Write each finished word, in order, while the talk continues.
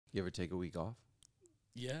You ever take a week off?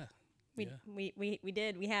 Yeah. We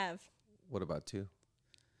did. We have. What about 2?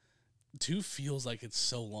 2 feels like it's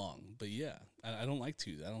so long, but yeah, I don't like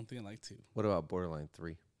 2. I don't think I like 2. What about borderline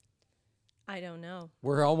 3? I don't know.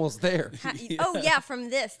 We're almost there. Oh, yeah, from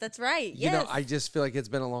this. That's right. You Yes. know, I just feel like it's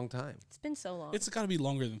been a long time. It's been so long. It's got to be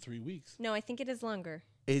longer than 3 weeks. No, I think it is longer.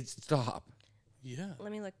 Stop. Yeah,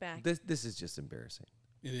 Let me look back. This is just embarrassing.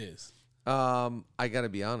 it is. I got to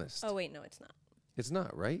be honest. Oh, wait, no, it's not. It's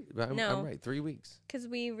not, right? I'm No. right. 3 weeks. Because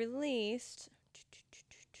we released,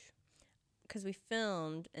 because we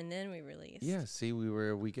filmed and then we released. Yeah, see, we were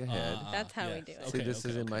a week ahead. That's how we yes. do it. See, Okay, this okay,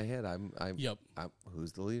 is in okay. my head. I'm Yep.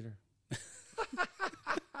 who's the leader?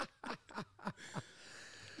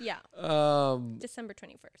 Yeah, Um, December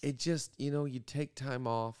 21st. it just, you take time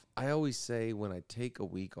off. I always say when I take a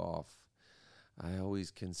week off, I always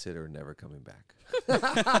consider never coming back.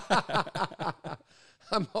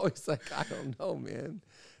 I'm always like, I don't know, man.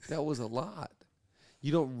 That was a lot.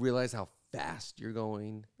 You don't realize how fast you're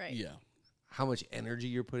going, Right. Yeah. how much energy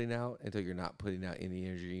you're putting out until you're not putting out any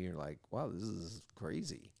energy. You're like, wow, this is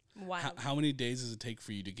crazy. Wow. How many days does it take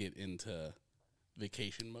for you to get into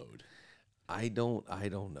vacation mode? I don't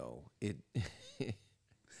know. It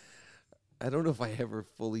I don't know if I ever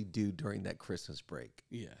fully do during that Christmas break.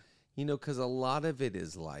 Yeah. Because a lot of it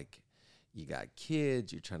is like, you got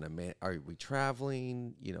kids, you're trying to are we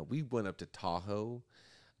traveling? We went up to Tahoe.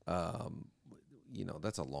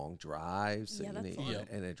 That's a long drive. So Yeah, that's long. Yep.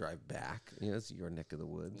 And a drive back. It's your neck of the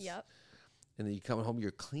woods. Yep. And then you come home,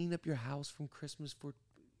 you're cleaning up your house from Christmas for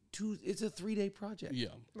it's a 3-day project. Yeah.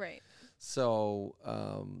 Right. So,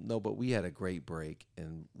 no, but we had a great break,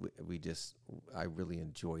 and I really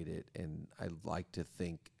enjoyed it. And I like to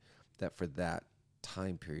think that for that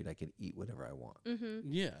time period, I could eat whatever I want.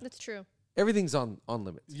 Mm-hmm. Yeah. That's true. Everything's on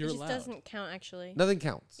limits. You're it just allowed. doesn't count, actually. Nothing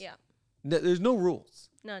counts. Yeah. There's no rules.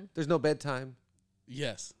 None. There's no bedtime.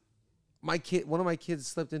 Yes. One of my kids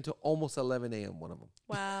slept into almost 11 a.m. One of them.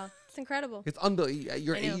 Wow. It's incredible. It's unbelievable.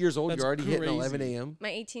 You're I 8 know. years old. That's You're already hitting crazy. 11 a.m. My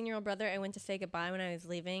 18-year-old brother, I went to say goodbye when I was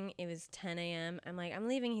leaving. It was 10 a.m. I'm like, I'm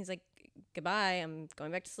leaving. He's like, goodbye. I'm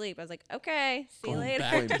going back to sleep. I was like, okay, see you Going later.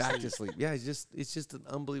 back. Going back to sleep. Yeah, it's just an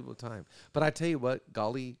unbelievable time. But I tell you what,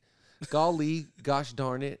 golly, gosh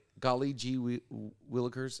darn it, golly gee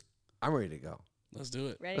willikers, I'm ready to go. Let's do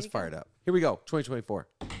it. Ready Let's to go? fire it up. Here we go, 2024.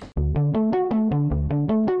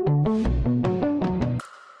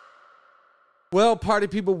 Well, party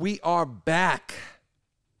people, we are back.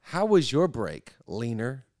 How was your break,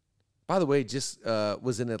 Leaner? By the way, just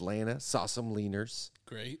was in Atlanta, saw some Leaners.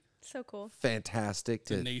 Great. So cool. Fantastic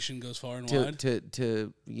The to nation goes far and to, wide.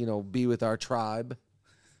 to be with our tribe,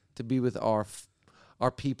 to be with our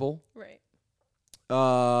people. Right.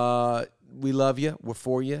 We love you. We're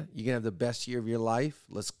for you. You're gonna have the best year of your life.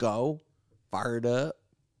 Let's go. Fire it up.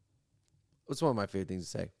 What's one of my favorite things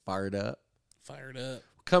to say? Fire it up. Fired up.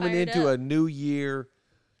 Coming Fired into up. a new year,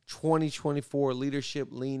 2024 Leadership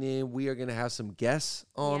Lean In. We are gonna have some guests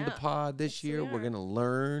on the Yeah. pod this Yes, we year. We're are. gonna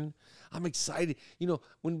learn. I'm excited.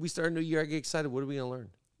 When we start a new year, I get excited. What are we gonna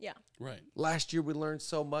learn? Yeah. Right. Last year we learned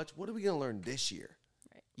so much. What are we going to learn this year?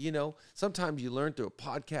 Right. Sometimes you learn through a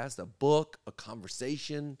podcast, a book, a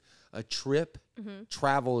conversation, a trip. Mm-hmm.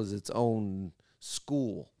 Travel is its own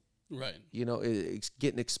school. Right. It's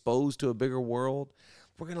getting exposed to a bigger world.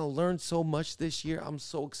 We're going to learn so much this year. I'm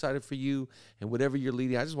so excited for you and whatever you're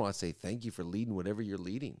leading. I just want to say thank you for leading whatever you're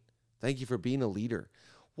leading. Thank you for being a leader.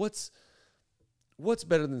 What's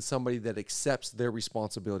better than somebody that accepts their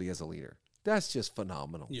responsibility as a leader? That's just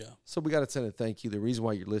phenomenal. Yeah. So we got to send a thank you. The reason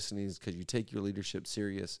why you're listening is because you take your leadership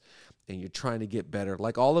serious and you're trying to get better.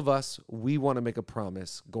 Like all of us, we want to make a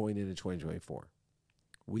promise going into 2024.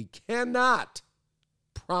 We cannot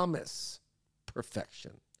promise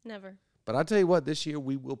perfection. Never. But I'll tell you what, this year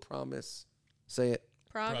we will promise. Say it.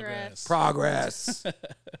 Progress. Progress.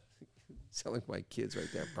 Sound like my kids right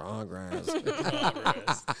there. Progress.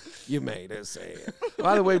 Progress. You made us say it.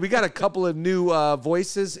 By the way, we got a couple of new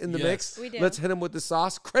voices in the Yes. mix. We do. Let's hit them with the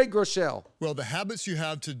sauce. Craig Groeschel. Well, the habits you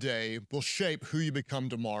have today will shape who you become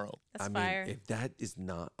tomorrow. That's I mean, fire. if that is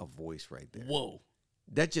not a voice right there, Whoa.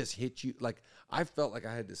 that just hit you. Like, I felt like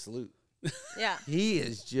I had to salute. Yeah. He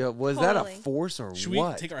is just, was that a Totally. force or Should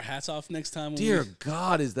what? we take our hats off next time? when Dear we-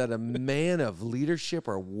 God, is that a man of leadership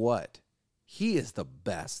or what? He is the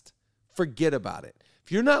best. Forget about it.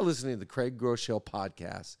 If you're not listening to the Craig Groeschel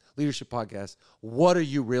podcast, leadership podcast, what are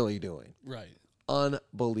you really doing? Right.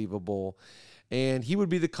 Unbelievable. And he would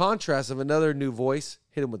be the contrast of another new voice.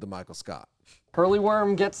 Hit him with the Michael Scott. Pearly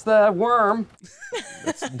worm gets the worm.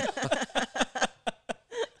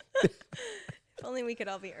 If only we could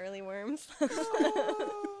all be early worms.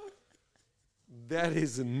 That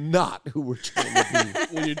is not who we're trying to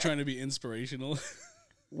be. When you're trying to be inspirational.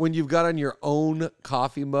 When you've got on your own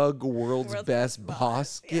coffee mug, world's World's best best boss,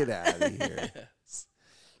 boss. get out of here. Yes.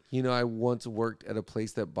 You know, I once worked at a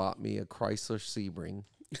place that bought me a Chrysler Sebring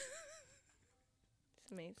It's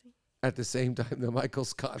amazing. at the same time that Michael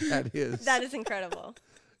Scott had his. That is incredible.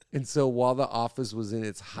 And so while the office was in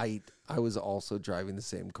its height, I was also driving the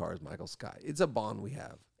same car as Michael Scott. It's a bond we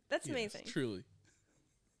have. That's Yes, amazing. truly.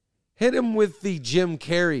 Hit him with the Jim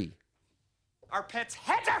Carrey. Our pets'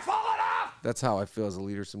 heads are falling off! That's how I feel as a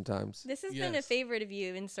leader sometimes. This has been a Yes. favorite of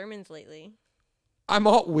you in sermons lately. I'm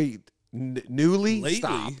all, wait, newly? Lately,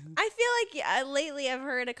 Stop. I feel like lately I've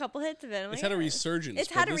heard a couple hits of it. I'm it's like, had a "Yeah." resurgence. It's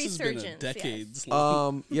but had a this has been resurgence, yes. decades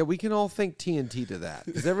long. Yeah, we can all thank TNT to that.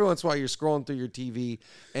 Because every once in a while you're scrolling through your TV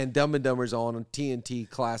and Dumb and Dumber's on TNT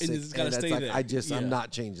Classic. And it's gotta that's stay like, there. I'm Yeah.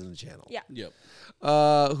 not changing the channel. Yeah. Yep.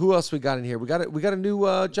 Who else we got in here? We got a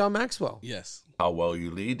new John Maxwell. Yes. How well you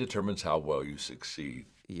lead determines how well you succeed.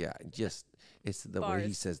 Yeah, just it's the way he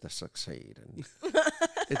Bars. says the succeed, and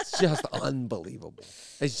it's just unbelievable.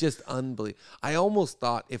 It's just unbelievable. I almost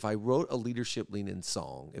thought if I wrote a leadership lean-in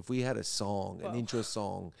song, if we had a song, an intro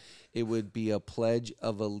song, it would be a pledge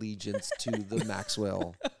of allegiance to the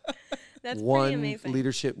Maxwell. That's pretty One amazing.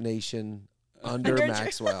 leadership nation under Under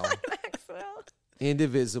Maxwell, Maxwell.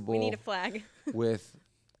 indivisible, We need a flag. with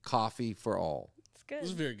coffee for all. It's It was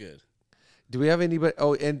good. very good. Do we have anybody?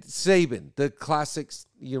 Oh, and Saban, the classics.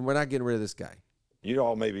 We're not getting rid of this guy. You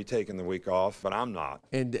all may be taking the week off, but I'm not.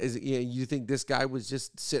 And you think this guy was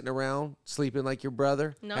just sitting around sleeping like your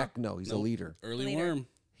brother? No. Heck no, he's a Nope. leader. Early Leader. worm.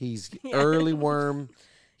 He's early worm.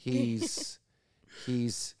 He's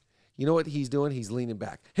you know what he's doing? He's leaning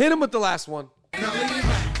back. Hit him with the last one.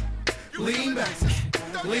 Lean back,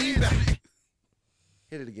 lean back,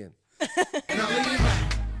 Hit it again.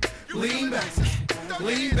 lean back,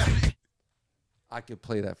 lean back. I could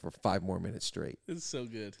play that for 5 more minutes straight. It's so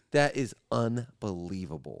good. That is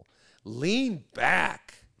unbelievable. Lean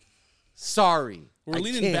back. Sorry. We're I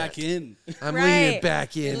leaning can't. back in. I'm Right. leaning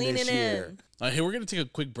back in You're leaning this year. in. All right, hey, we're going to take a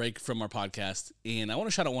quick break from our podcast, and I want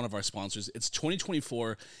to shout out one of our sponsors. It's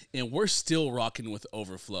 2024, and we're still rocking with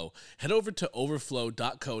Overflow. Head over to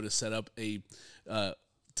overflow.co to set up a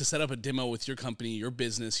demo with your company, your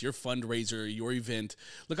business, your fundraiser, your event.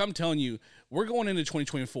 Look, I'm telling you, we're going into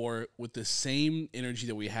 2024 with the same energy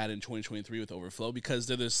that we had in 2023 with Overflow, because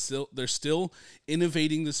they're still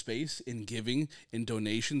innovating the space in giving, in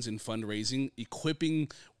donations, in fundraising, equipping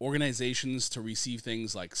organizations to receive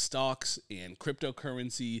things like stocks and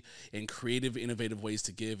cryptocurrency and creative, innovative ways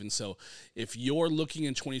to give. And so if you're looking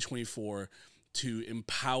in 2024 to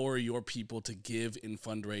empower your people to give and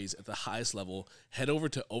fundraise at the highest level, head over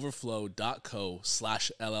to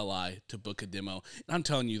overflow.co/LLI to book a demo. And I'm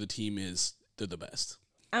telling you, they're the best.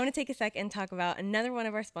 I want to take a sec and talk about another one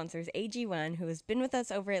of our sponsors, AG1, who has been with us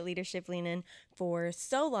over at Leadership Lean In for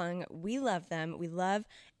so long. We love them. We love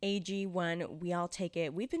AG1. We all take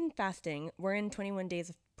it. We've been fasting. We're in 21 days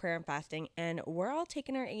of prayer and fasting, and we're all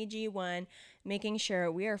taking our AG1, making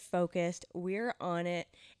sure we are focused, we're on it,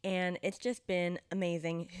 and it's just been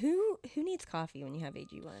amazing. Who needs coffee when you have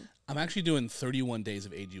AG1? I'm actually doing 31 days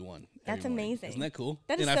of AG1. That's every morning. amazing. Isn't that cool?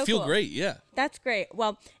 That is and so I feel cool. great, yeah. That's great.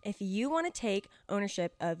 Well, if you want to take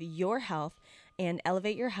ownership of your health and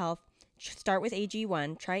elevate your health, start with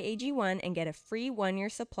AG1. Try AG1 and get a free 1-year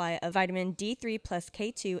supply of vitamin D3 plus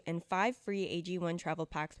K2 and 5 free AG1 travel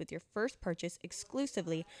packs with your first purchase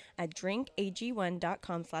exclusively at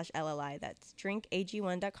drinkag1.com/LLI. That's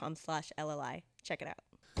drinkag1.com/LLI. Check it out.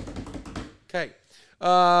 Okay.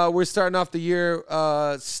 We're starting off the year.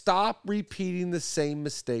 Stop repeating the same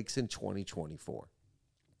mistakes in 2024.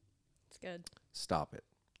 It's good. Stop it.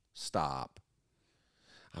 Stop.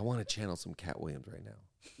 I want to channel some Cat Williams right now.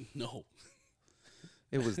 No,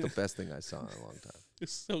 It was the best thing I saw in a long time.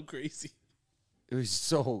 it's so crazy. It was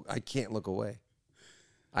so, I can't look away.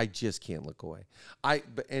 I just can't look away.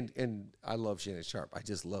 And I love Shannon Sharp. I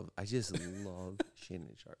just love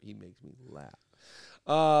Shannon Sharp. He makes me laugh.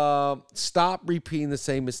 Stop repeating the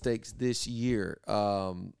same mistakes this year.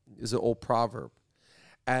 Is an old proverb.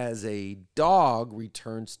 As a dog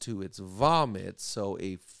returns to its vomit, so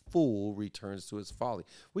a fool returns to his folly.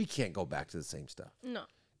 We can't go back to the same stuff. No.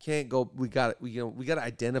 Can't go. We got to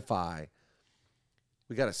identify.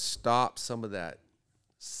 We got to stop some of that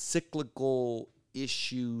cyclical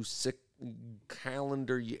issue,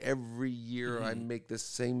 calendar. Every year I make the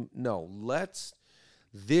same. No, let's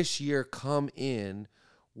this year come in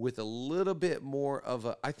with a little bit more of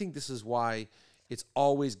a. I think this is why it's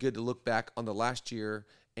always good to look back on the last year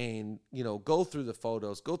and go through the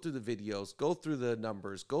photos, go through the videos, go through the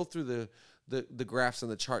numbers, go through the graphs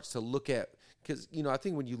and the charts to look at, because, I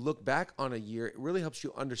think when you look back on a year, it really helps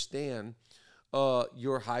you understand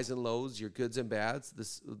your highs and lows, your goods and bads,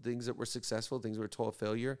 the things that were successful, things that were total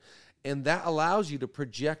failure. And that allows you to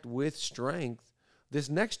project with strength this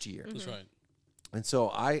next year. That's right. And so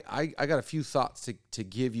I got a few thoughts to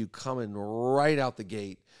give you coming right out the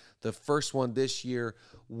gate. The first one this year: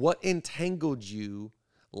 what entangled you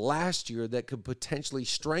last year that could potentially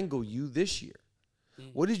strangle you this year?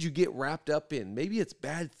 What did you get wrapped up in? Maybe it's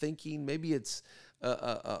bad thinking. Maybe it's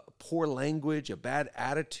poor language, a bad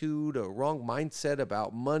attitude, a wrong mindset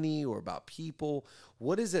about money or about people.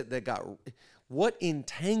 What is it that what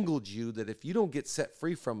entangled you that if you don't get set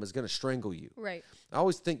free from is going to strangle you? Right. I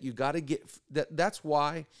always think you got to get that. That's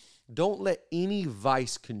why don't let any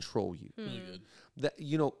vice control you. Really good. That,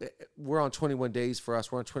 we're on 21 days for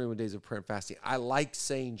us. We're on 21 days of prayer and fasting. I like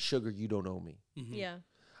saying, sugar, you don't owe me. Yeah.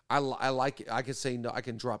 I like it. I can say no. I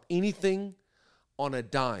can drop anything on a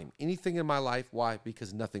dime, anything in my life. Why?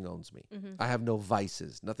 Because nothing owns me. I have no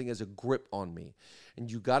vices. Nothing has a grip on me.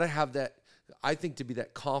 And you got to have that. I think to be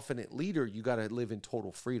that confident leader, you got to live in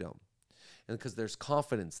total freedom. And because there's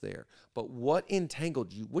confidence there. But what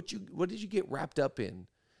entangled you? What did you get wrapped up in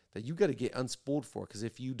that you got to get unspooled for? Because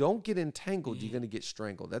if you don't get entangled, you're going to get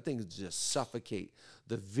strangled. That thing is just suffocate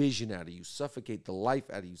the vision out of you, suffocate the life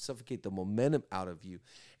out of you, suffocate the momentum out of you.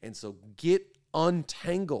 And so get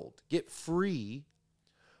untangled, get free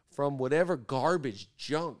from whatever garbage,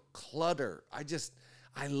 junk, clutter.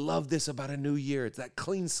 I love this about a new year. It's that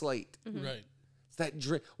clean slate. Right. It's that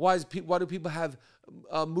drink. Why do people have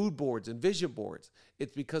mood boards and vision boards?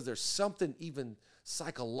 It's because there's something even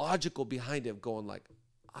psychological behind it, going like,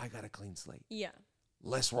 I got a clean slate. Yeah.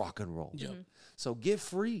 Let's rock and roll. Yep. So get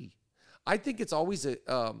free. I think it's always in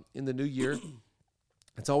the new year,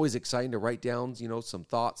 it's always exciting to write down, some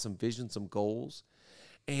thoughts, some visions, some goals.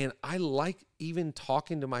 And I like even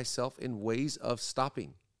talking to myself in ways of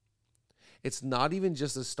stopping. It's not even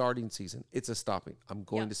just a starting season. It's a stopping. I'm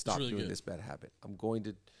going to stop really doing good. this bad habit. I'm going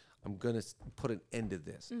to put an end to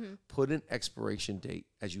this. Put an expiration date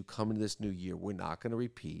as you come into this new year. We're not going to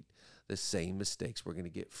repeat the same mistakes. We're going to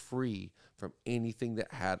get free from anything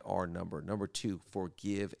that had our number. Number 2,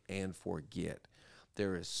 forgive and forget.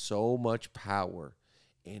 There is so much power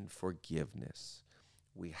in forgiveness.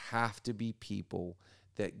 We have to be people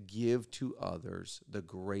that give to others the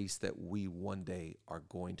grace that we one day are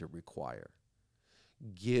going to require.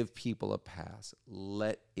 Give people a pass.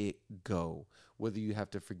 Let it go. Whether you have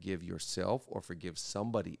to forgive yourself or forgive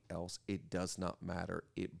somebody else, it does not matter.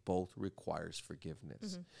 It both requires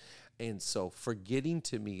forgiveness. And so forgetting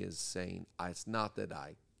to me is saying, it's not that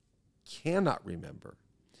I cannot remember.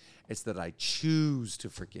 It's that I choose to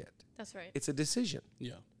forget. That's right. It's a decision.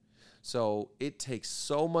 Yeah. So it takes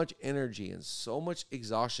so much energy and so much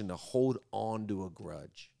exhaustion to hold on to a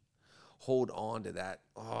grudge. Hold on to that,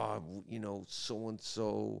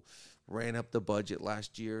 so-and-so ran up the budget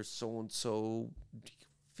last year, so-and-so,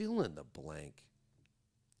 fill in the blank.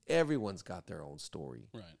 Everyone's got their own story.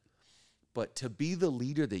 Right. But to be the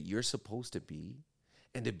leader that you're supposed to be,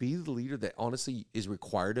 and to be the leader that honestly is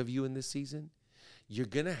required of you in this season, you're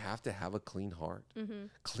going to have a clean heart,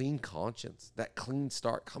 clean conscience, that clean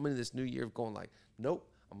start coming into this new year of going like, nope,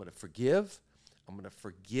 I'm going to forgive, I'm going to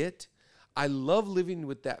forget. I love living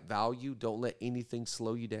with that value. Don't let anything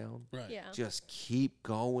slow you down. Right. Yeah. Just keep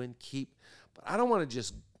going, but I don't want to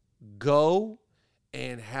just go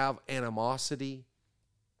and have animosity,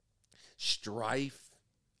 strife,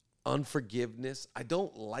 unforgiveness. I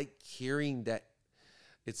don't like hearing that.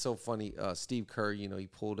 It's so funny. Steve Kerr, he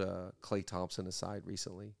pulled Klay Thompson aside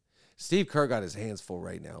recently. Steve Kerr got his hands full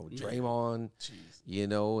right now with Draymond,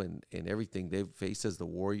 and everything they've faced as the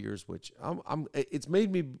Warriors, which it's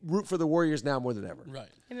made me root for the Warriors now more than ever. Right.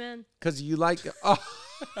 Amen. Because you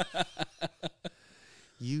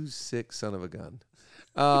you sick son of a gun.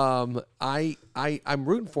 I'm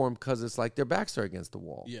rooting for them because it's like their backs are against the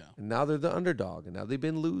wall. Yeah. And now they're the underdog, and now they've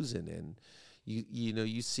been losing, and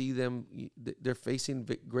you see them, they're facing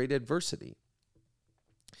great adversity.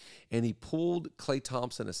 And he pulled Klay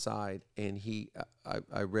Thompson aside, and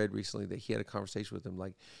I read recently that he had a conversation with him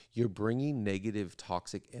like, you're bringing negative,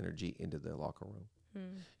 toxic energy into the locker room.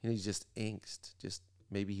 And he's just angst. Just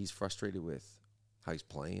maybe he's frustrated with how he's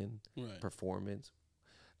playing, performance,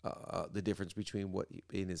 the difference between what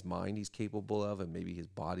in his mind he's capable of, and maybe his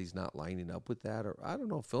body's not lining up with that, or I don't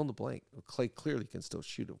know, fill in the blank. Klay clearly can still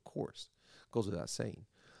shoot, of course. Goes without saying.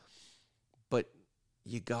 But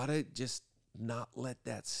you got to just not let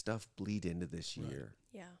that stuff bleed into this year.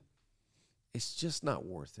 Yeah. It's just not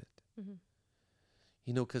worth it.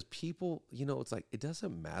 Because people, it's like, it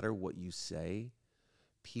doesn't matter what you say.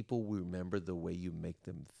 People remember the way you make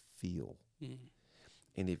them feel.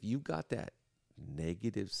 And if you got that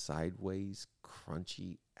negative, sideways,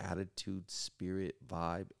 crunchy attitude, spirit,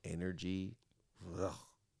 vibe, energy, ugh,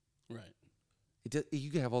 Right. you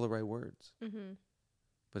can have all the right words. Mm-hmm.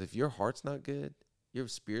 But if your heart's not good, your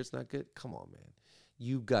spirit's not good, come on, man.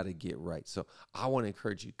 You got to get right. So I want to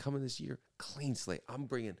encourage you, coming this year, clean slate. I'm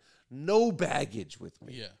bringing no baggage with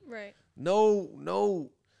me. Yeah. Right. No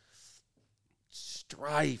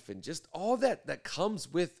strife and just all that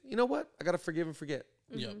comes with, you know what? I got to forgive and forget.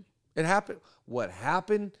 Yep. It happened. What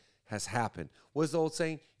happened has happened. What's the old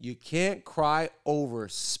saying? You can't cry over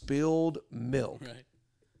spilled milk. Right.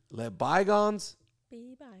 Let bygones,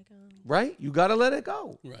 Be bygone. right? You got to let it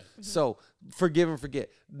go. Right. So forgive and forget.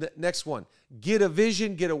 Next one, get a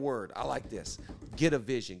vision, get a word. I like this. Get a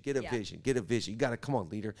vision, get a Yeah. vision, get a vision. You got to, come on,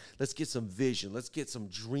 leader. Let's get some vision. Let's get some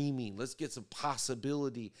dreaming. Let's get some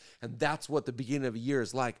possibility. And that's what the beginning of a year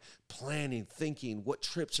is like. Planning, thinking, what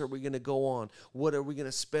trips are we going to go on? What are we going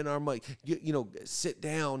to spend our money? Sit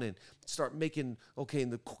down and start making, okay, in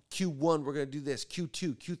the Q1, we're going to do this,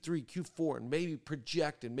 Q2, Q3, Q4, and maybe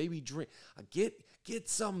project and maybe dream. Get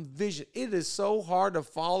some vision. It is so hard to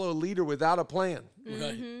follow a leader without a plan.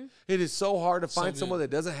 Right. It is so hard to find good. someone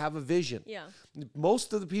that doesn't have a vision. Yeah.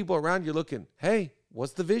 Most of the people around you looking, hey,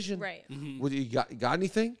 what's the vision? Right. What, you got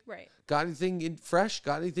anything? Right. Got anything fresh?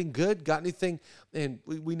 Got anything good? Got anything? And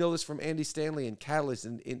we know this from Andy Stanley and Catalyst.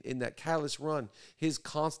 In that Catalyst run, his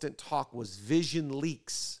constant talk was vision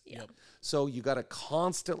leaks. Yeah. So you got to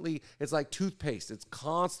constantly, it's like toothpaste. It's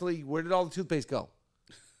constantly, where did all the toothpaste go?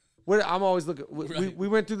 I'm always looking. Right. We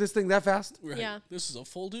went through this thing that fast? Right. Yeah. This is a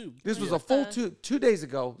full dude. This was a full 2 days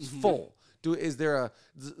ago. It's full. Is there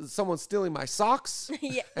someone stealing my socks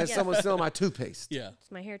Yeah, and yes. someone stealing my toothpaste? Yeah.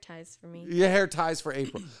 It's my hair ties for me. Your hair ties for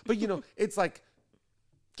April. But it's like,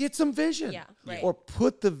 get some vision. Yeah, right. Or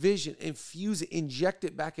put the vision, infuse it, inject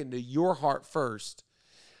it back into your heart first.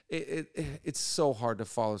 It's so hard to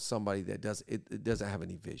follow somebody that doesn't have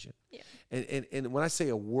any vision. Yeah. And when I say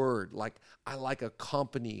a word, like I like a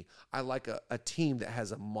company, I like a team that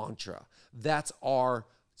has a mantra. That's our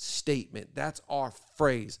statement. That's our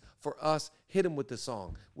phrase. For us, hit them with the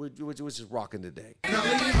song, which is rocking today. Now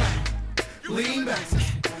lean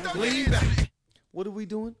back, lean back. What are we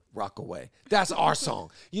doing? Rock away. That's our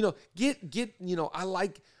song. I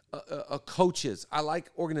like coaches. I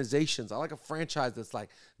like organizations. I like a franchise that's like,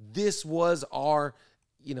 this was our,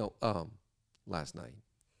 last night.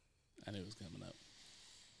 I knew it was coming up.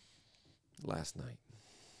 Last night.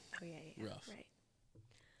 Oh yeah. Rough. Right.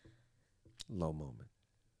 Low moment.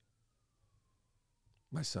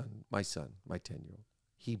 My son, my 10-year-old,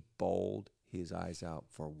 he bawled his eyes out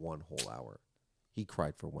for 1 whole hour. He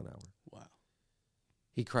cried for 1 hour. Wow.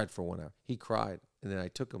 He cried for 1 hour. He cried, and then I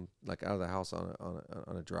took him out of the house on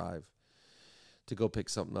a drive to go pick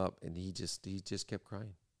something up, and he just kept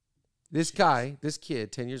crying. This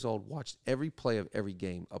kid, 10 years old, watched every play of every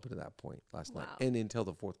game up until that point last night, and until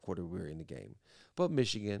the fourth quarter we were in the game. But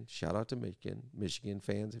Michigan, shout out to Michigan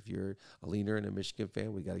fans. If you're a leaner and a Michigan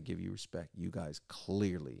fan, we got to give you respect. You guys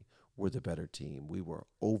clearly were the better team. We were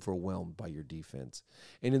overwhelmed by your defense,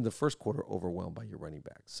 and in the first quarter, overwhelmed by your running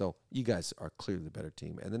back. So you guys are clearly the better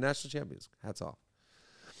team and the national champions. Hats off.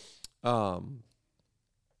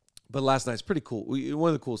 But last night's pretty cool. One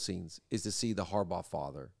of the cool scenes is to see the Harbaugh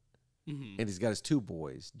father. Mm-hmm. And he's got his 2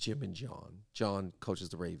 boys, Jim and John. John coaches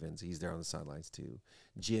the Ravens. He's there on the sidelines too.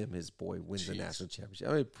 Jim, his boy, wins the national championship.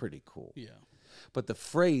 I mean, pretty cool. Yeah. But the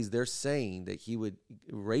phrase they're saying that he would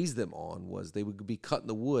raise them on was they would be cutting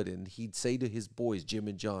the wood, and he'd say to his boys, Jim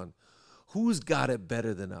and John, who's got it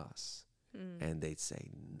better than us? And they'd say,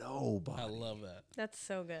 nobody. I love that. That's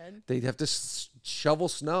so good. They'd have to shovel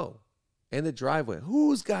snow in the driveway.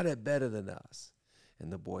 Who's got it better than us?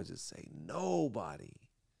 And the boys would say, nobody.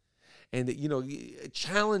 And,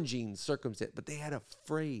 challenging circumstance, but they had a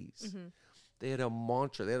phrase. Mm-hmm. They had a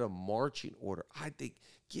mantra. They had a marching order. I think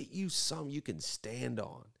get you some you can stand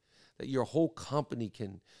on, that your whole company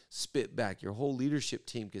can spit back. Your whole leadership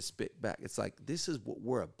team can spit back. It's like, this is what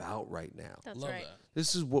we're about right now. That's Love right. that.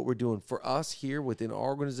 This is what we're doing. For us here within our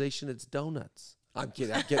organization, it's donuts. I'm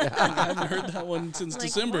kidding. I haven't heard that one since Like,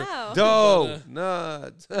 December. wow.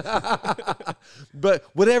 Donuts. But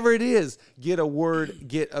whatever it is, get a word,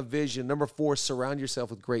 get a vision. Number 4, surround yourself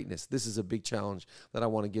with greatness. This is a big challenge that I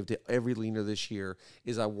want to give to every leader this year,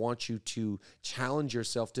 is I want you to challenge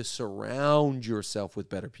yourself to surround yourself with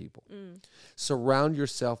better people. Surround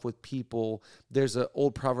yourself with people. There's an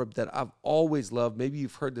old proverb that I've always loved. Maybe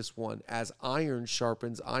you've heard this one. As iron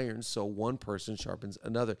sharpens iron, so one person sharpens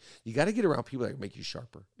another. You got to get around people that make you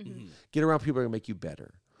sharper. Get around people that make you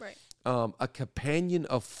better. Right. A companion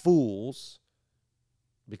of fools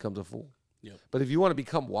becomes a fool. Yep. But if you want to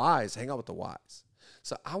become wise, hang out with the wise.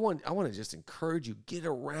 So I want to just encourage you, get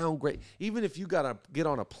around great. Even if you got to get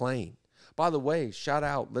on a plane. By the way, shout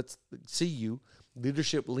out, let's see you,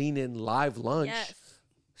 Leadership Lean In live lunch.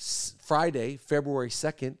 Yes. Friday, February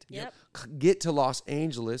 2nd. Yep. Get to Los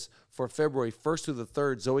Angeles for February 1st through the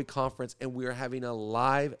 3rd, Zoe Conference, and we are having a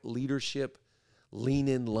live Leadership Lean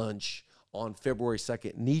In lunch on February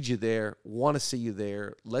 2nd. Need you there. Want to see you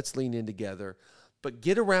there. Let's lean in together. But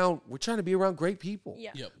get around. We're trying to be around great people.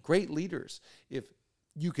 Yeah. Yep. Great leaders. If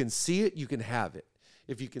you can see it, you can have it.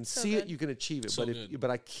 If you can see it, good. you can achieve it. So But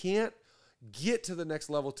I can't get to the next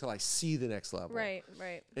level till I see the next level. Right.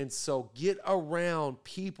 And so get around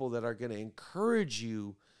people that are going to encourage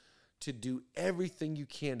you to do everything you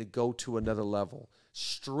can to go to another level.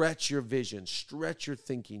 Stretch your vision, stretch your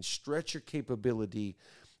thinking, stretch your capability.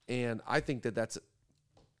 And I think it's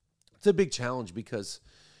a big challenge because,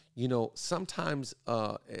 you know, sometimes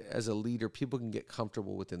as a leader, people can get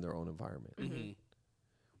comfortable within their own environment. Mm-hmm.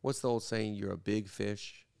 What's the old saying? You're a big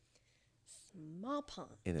fish Small pond.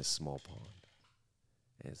 in a small pond.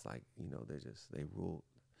 And it's like, you know, they rule.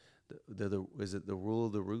 Is it the rule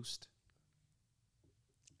of the roost?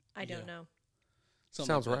 I don't Yeah. know. Something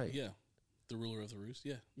Sounds like that. right. Yeah. The ruler of the roost.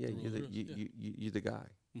 Yeah. Yeah, The ruler you're of the, roost, you're the guy,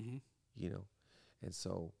 Mm-hmm. you know. And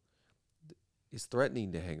so it's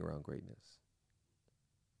threatening to hang around greatness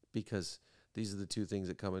because these are the two things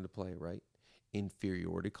that come into play, right?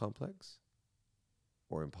 Inferiority complex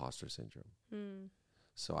or imposter syndrome. Hmm.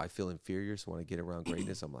 So I feel inferior, so when I get around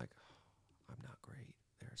greatness, I'm like, oh, I'm not great.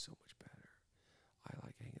 They're so much better. I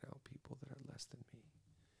like hanging out with people that are less than me.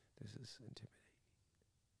 This is intimidating,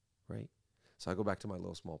 right? So I go back to my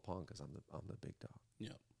little small pond because I'm the big dog. Yeah.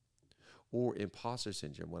 Or imposter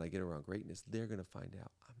syndrome, when I get around greatness, they're going to find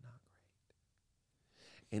out I'm not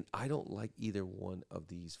great. And I don't like either one of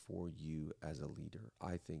these for you as a leader.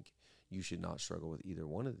 I think you should not struggle with either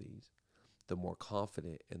one of these. The more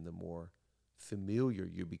confident and the more familiar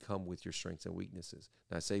you become with your strengths and weaknesses.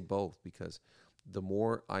 And I say both because the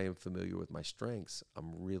more I am familiar with my strengths,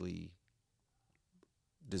 I'm really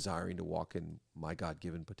desiring to walk in my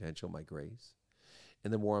God-given potential, my grace.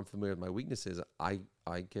 And the more I'm familiar with my weaknesses, I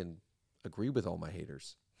can agree with all my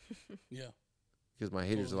haters. Yeah. Because my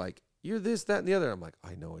haters Totally. are like, you're this, that, and the other. I'm like,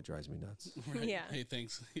 I know, it drives me nuts. Right. Yeah. Hey,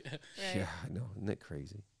 thanks. Yeah. Right. Yeah, I know. Isn't that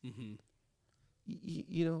crazy? Mm-hmm.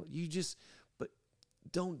 You know, but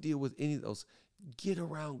don't deal with any of those. Get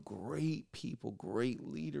around great people, great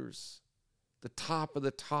leaders, the top of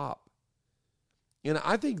the top. And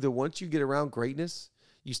I think that once you get around greatness,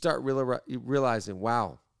 you start realizing,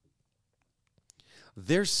 wow,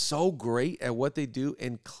 they're so great at what they do.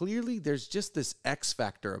 And clearly there's just this X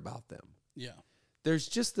factor about them. Yeah. There's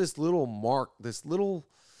just this little mark, this little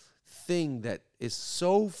thing that is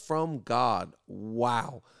so from God.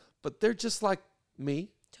 Wow. But they're just like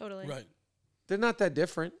me. Totally. Right. They're not that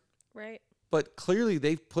different. Right. But clearly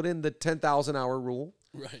they've put in the 10,000 hour rule.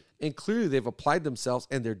 Right. And clearly they've applied themselves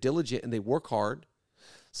and they're diligent and they work hard.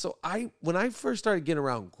 So when I first started getting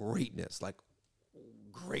around greatness, I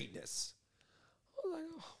was like,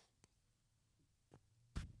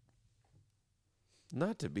 oh.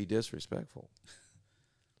 Not to be disrespectful,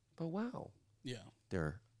 but wow, Yeah.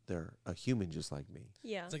 they're a human just like me.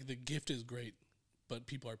 Yeah. It's like the gift is great, but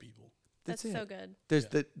people are people. That's it. so good. There's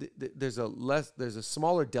there's a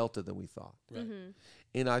smaller delta than we thought. Right. Mm-hmm.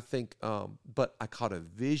 And I think, but I caught a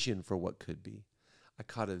vision for what could be. I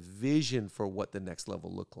caught a vision for what the next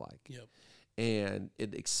level looked like. Yep. And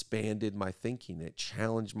it expanded my thinking. It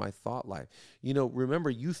challenged my thought life. You know, remember,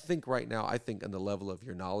 you think right now, I think on the level of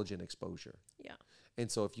your knowledge and exposure. Yeah. And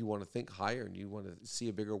so if you want to think higher and you want to see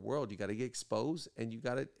a bigger world, you got to get exposed and you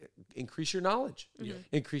got to increase your knowledge,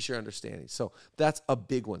 increase your understanding. So that's a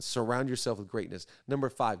big one. Surround yourself with greatness. Number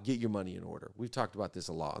 5, get your money in order. We've talked about this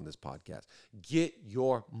a lot on this podcast. Get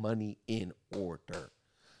your money in order.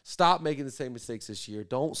 Stop making the same mistakes this year.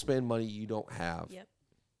 Don't spend money you don't have. Yep.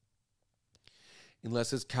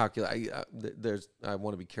 Unless it's calculated. I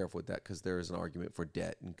want to be careful with that because there is an argument for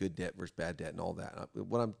debt and good debt versus bad debt and all that.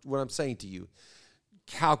 What I'm saying to you,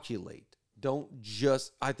 calculate. Don't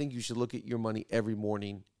just, I think you should look at your money every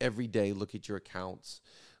morning, every day, look at your accounts.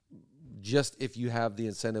 Just if you have the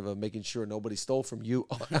incentive of making sure nobody stole from you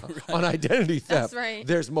on identity theft, That's right.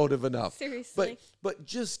 there's motive enough. Seriously. But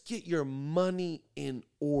just get your money in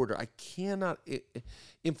order. I cannot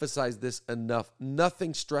emphasize this enough.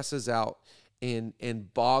 Nothing stresses out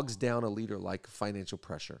and bogs down a leader like financial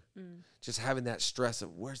pressure. Just having that stress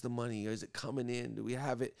of where's the money? Is it coming in? Do we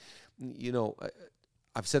have it? You know,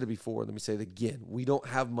 I've said it before. Let me say it again. We don't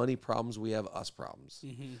have money problems. We have us problems.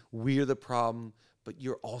 Mm-hmm. We're the problem, but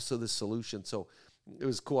you're also the solution. So it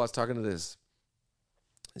was cool. I was talking to this.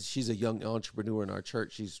 She's a young entrepreneur in our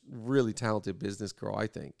church. She's really talented business girl, I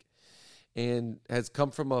think, and has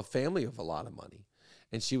come from a family of a lot of money.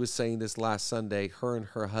 And she was saying this last Sunday, her and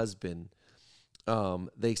her husband,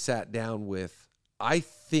 they sat down with, I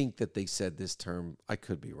think that they said this term, I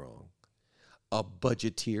could be wrong, a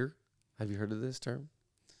budgeteer. Have you heard of this term?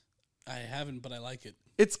 I haven't, but I like it.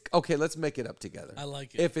 It's okay. Let's make it up together. I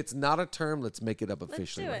like it. If it's not a term, let's make it up Let's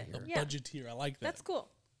officially do right it. here. Yeah. Budgeteer. I like that. That's cool.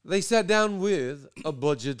 They sat down with a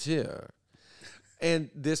budgeteer. And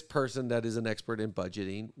this person that is an expert in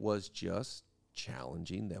budgeting was just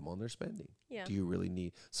challenging them on their spending. Yeah. Do you really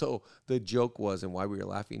need? So the joke was, and why we were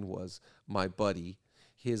laughing was my buddy,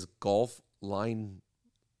 his golf line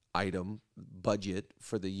item budget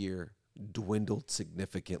for the year dwindled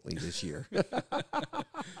significantly this year.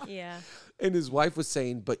 Yeah. And his wife was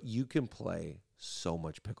saying, but you can play so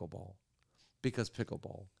much pickleball because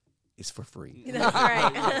pickleball is for free. That's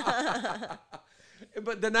right.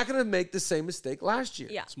 But they're not going to make the same mistake last year.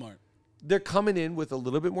 Yeah. Smart. They're coming in with a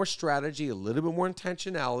little bit more strategy, a little bit more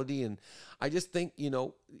intentionality. And I just think,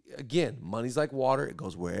 again, money's like water. It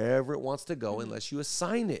goes wherever it wants to go unless you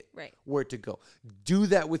assign it Right. where to go. Do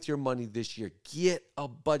that with your money this year. Get a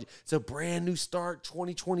budget. It's a brand new start,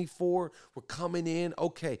 2024. We're coming in.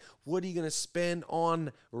 Okay, what are you going to spend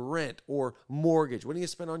on rent or mortgage? What are you going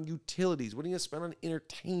to spend on utilities? What are you going to spend on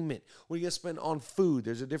entertainment? What are you going to spend on food?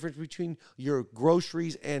 There's a difference between your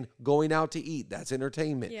groceries and going out to eat. That's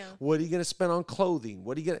entertainment. Yeah. What are you going to spend on clothing?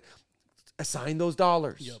 What are you going to assign those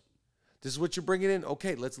dollars? Yep. This is what you're bringing in.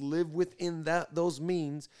 Okay, let's live within those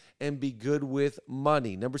means and be good with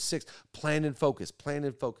money. Number 6, plan and focus. Plan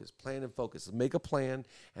and focus. Plan and focus. Make a plan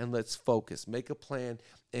and let's focus. Make a plan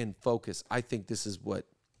and focus. I think this is what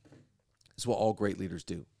all great leaders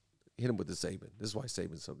do. Hit him with the Saban. This is why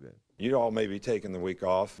Saban's so good. You all may be taking the week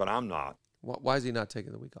off, but I'm not. Why is he not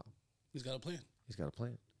taking the week off? He's got a plan. He's got a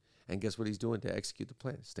plan. And guess what he's doing to execute the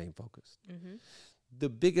plan? Staying focused. The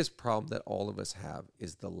biggest problem that all of us have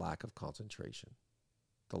is the lack of concentration,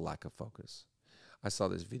 the lack of focus. I saw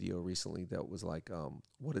this video recently that was like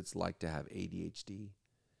what it's like to have ADHD,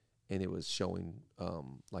 and it was showing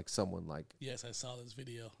like someone like Yes, I saw this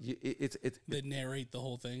video. it's They narrate the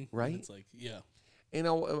whole thing. Right? And it's like, yeah. and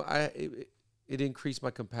it increased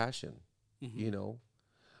my compassion,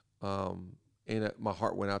 and my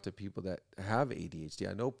heart went out to people that have ADHD.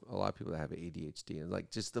 I know a lot of people that have ADHD, and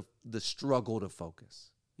like just the struggle to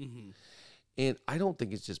focus. And I don't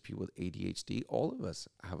think it's just people with ADHD. All of us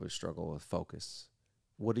have a struggle with focus.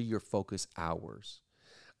 What are your focus hours?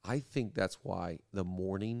 I think that's why the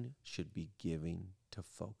morning should be giving to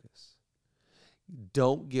focus.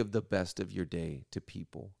 Don't give the best of your day to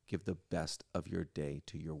people. Give the best of your day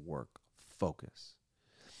to your work. Focus.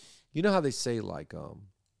 You know how they say like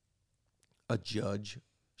a judge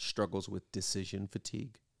struggles with decision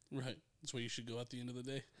fatigue? Right. That's where you should go at the end of the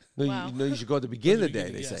day. No, Wow. you should go at the beginning of the day,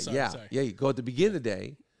 beginning, they yeah, say. sorry, Yeah, sorry. yeah, you go at the beginning of the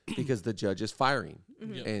day because the judge is firing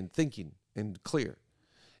Yep. and thinking and clear.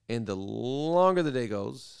 And the longer the day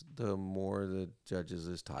goes, the more the judge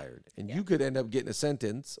is tired. And you could end up getting a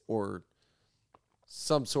sentence or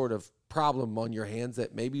some sort of problem on your hands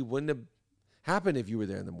that maybe wouldn't have happened if you were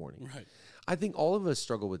there in the morning. Right. I think all of us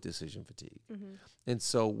struggle with decision fatigue. And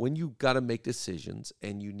so when you got to make decisions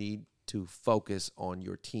and you need to focus on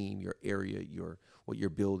your team, your area, what you're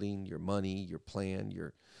building, your money, your plan,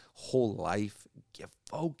 your whole life,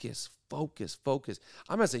 focus.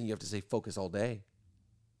 I'm not saying you have to stay focused all day.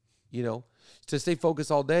 To stay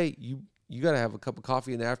focused all day, you got to have a cup of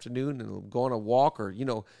coffee in the afternoon and go on a walk or,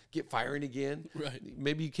 get firing again. Right.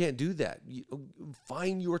 Maybe you can't do that.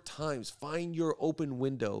 Find your times, find your open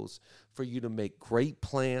windows for you to make great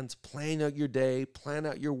plans, plan out your day, plan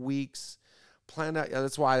out your weeks,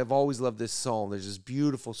 that's why I've always loved this psalm. There's this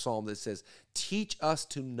beautiful psalm that says, teach us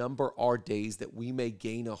to number our days that we may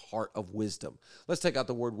gain a heart of wisdom. Let's take out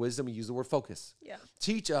the word wisdom and use the word focus. Yeah.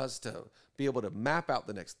 Teach us to be able to map out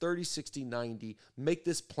the next 30, 60, 90, make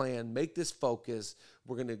this plan, make this focus.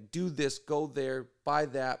 We're going to do this, go there, buy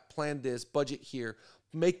that, plan this, budget here,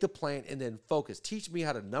 make the plan, and then focus. Teach me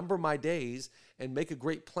how to number my days and make a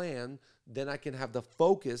great plan. Then I can have the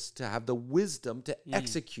focus to have the wisdom to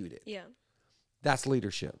execute it. Yeah. That's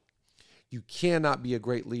leadership. You cannot be a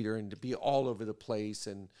great leader and to be all over the place.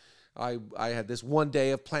 And I had this one day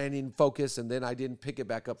of planning focus, and then I didn't pick it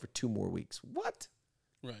back up for 2 more weeks. What?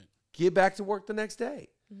 Right. Get back to work the next day.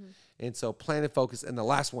 And so plan and focus. And the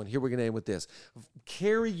last one, here we're going to end with this.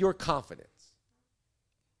 Carry your confidence.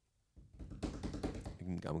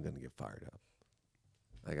 I'm going to get fired up.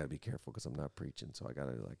 I got to be careful because I'm not preaching, so I got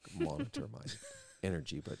to monitor my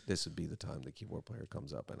energy. But this would be the time the keyboard player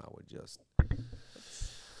comes up, and I would just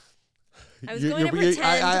I was going to pretend to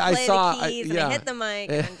play the keys, and I hit the mic.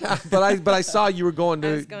 And but I saw you were going to,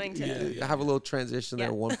 I was going to. have a little transition there.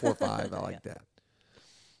 Yeah. 145. I like that.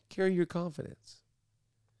 Carry your confidence.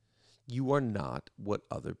 You are not what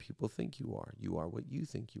other people think you are. You are what you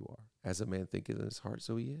think you are. As a man thinketh in his heart,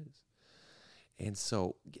 so he is. And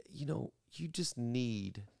so, you just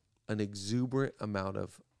need an exuberant amount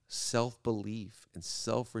of self-belief and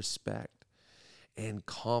self-respect and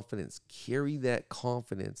confidence. Carry that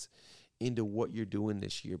confidence into what you're doing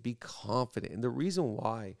this year. Be confident. And the reason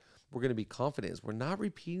why we're going to be confident is we're not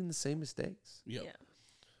repeating the same mistakes. Yep. Yeah.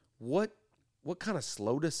 What kind of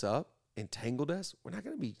slowed us up, entangled us? We're not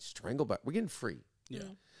going to be strangled by. We're getting free. Yeah.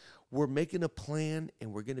 We're making a plan,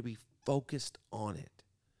 and we're going to be focused on it.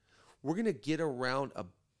 We're going to get around a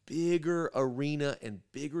bigger arena and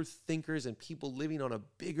bigger thinkers and people living on a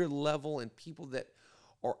bigger level and people that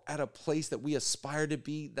are at a place that we aspire to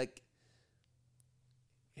be.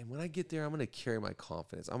 And when I get there, I'm going to carry my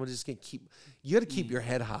confidence. I'm just going to you got to keep your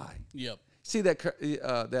head high. Yep. See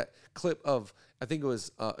that clip of, I think it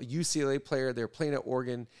was a UCLA player. They're playing at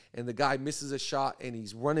Oregon, and the guy misses a shot, and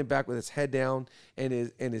he's running back with his head down, and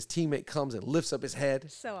his teammate comes and lifts up his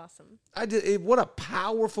head. So awesome. What a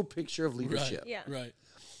powerful picture of leadership. Right. Yeah. Right.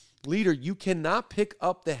 Leader, you cannot pick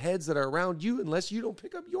up the heads that are around you unless you don't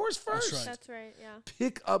pick up yours first. right. That's right. Yeah.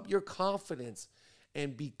 Pick up your confidence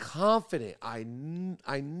and be confident. I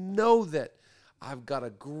know that I've got a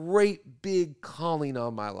great big calling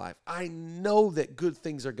on my life. I know that good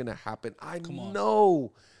things are going to happen. I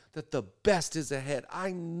know that the best is ahead.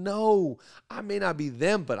 I know I may not be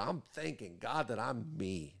them, but I'm thanking God that I'm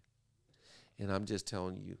me. And I'm just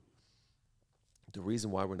telling you, the reason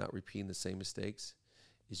why we're not repeating the same mistakes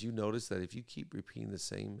is you notice that if you keep repeating the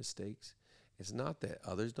same mistakes, it's not that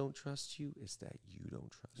others don't trust you, it's that you don't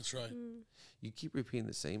trust. That's right. You keep repeating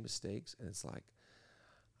the same mistakes, and it's like,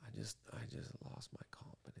 I just lost my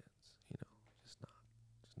confidence.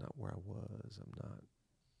 Just not where I was. I'm not.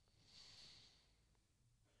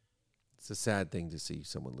 It's a sad thing to see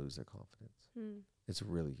someone lose their confidence. It's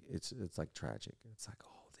really, it's like tragic. It's like,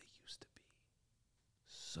 oh, they used to be.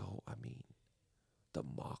 So, the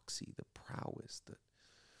moxie, the prowess,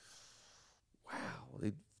 wow,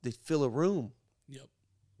 they fill a room. Yep.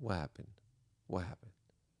 What happened?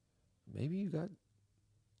 Maybe you got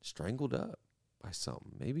strangled up by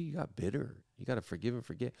something. Maybe you got bitter. You got to forgive and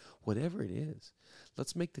forget. Whatever it is,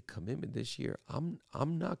 let's make the commitment this year. I'm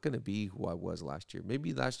not going to be who I was last year.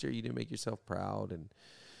 Maybe last year you didn't make yourself proud and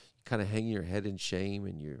kind of hanging your head in shame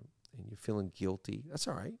and you're feeling guilty. That's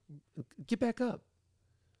all right. Get back up.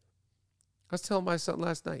 I was telling my son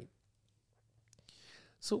last night.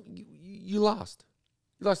 So you lost.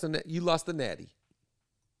 You lost the natty.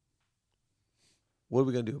 What are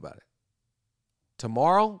we going to do about it?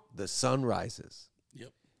 Tomorrow, the sun rises.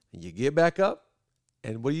 Yep. And you get back up,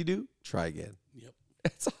 and what do? Try again. Yep.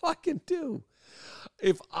 That's all I can do.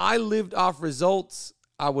 If I lived off results,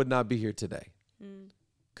 I would not be here today.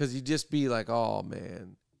 Because you'd just be like, oh,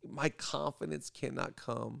 man, my confidence cannot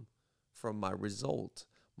come from my result.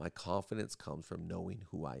 My confidence comes from knowing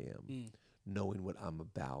who I am, knowing what I'm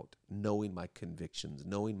about, knowing my convictions,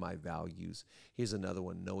 knowing my values. Here's another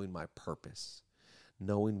one, knowing my purpose.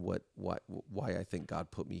 Knowing why I think God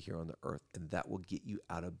put me here on the earth, and that will get you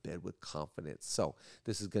out of bed with confidence. So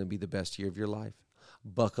this is going to be the best year of your life.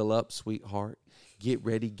 Buckle up, sweetheart. Get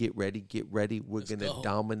ready, get ready, get ready. We're going to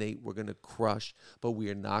dominate. We're going to crush, but we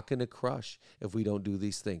are not going to crush if we don't do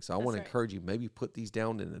these things. So I want to encourage you, maybe put these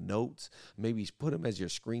down in the notes. Maybe put them as your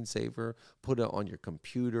screensaver. Put it on your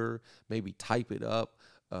computer. Maybe type it up.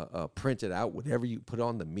 Print it out, whatever you put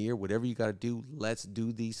on the mirror, whatever you got to do. Let's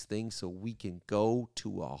do these things so we can go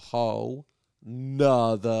to a whole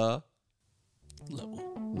nother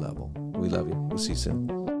level. We love you. We'll see you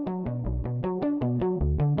soon.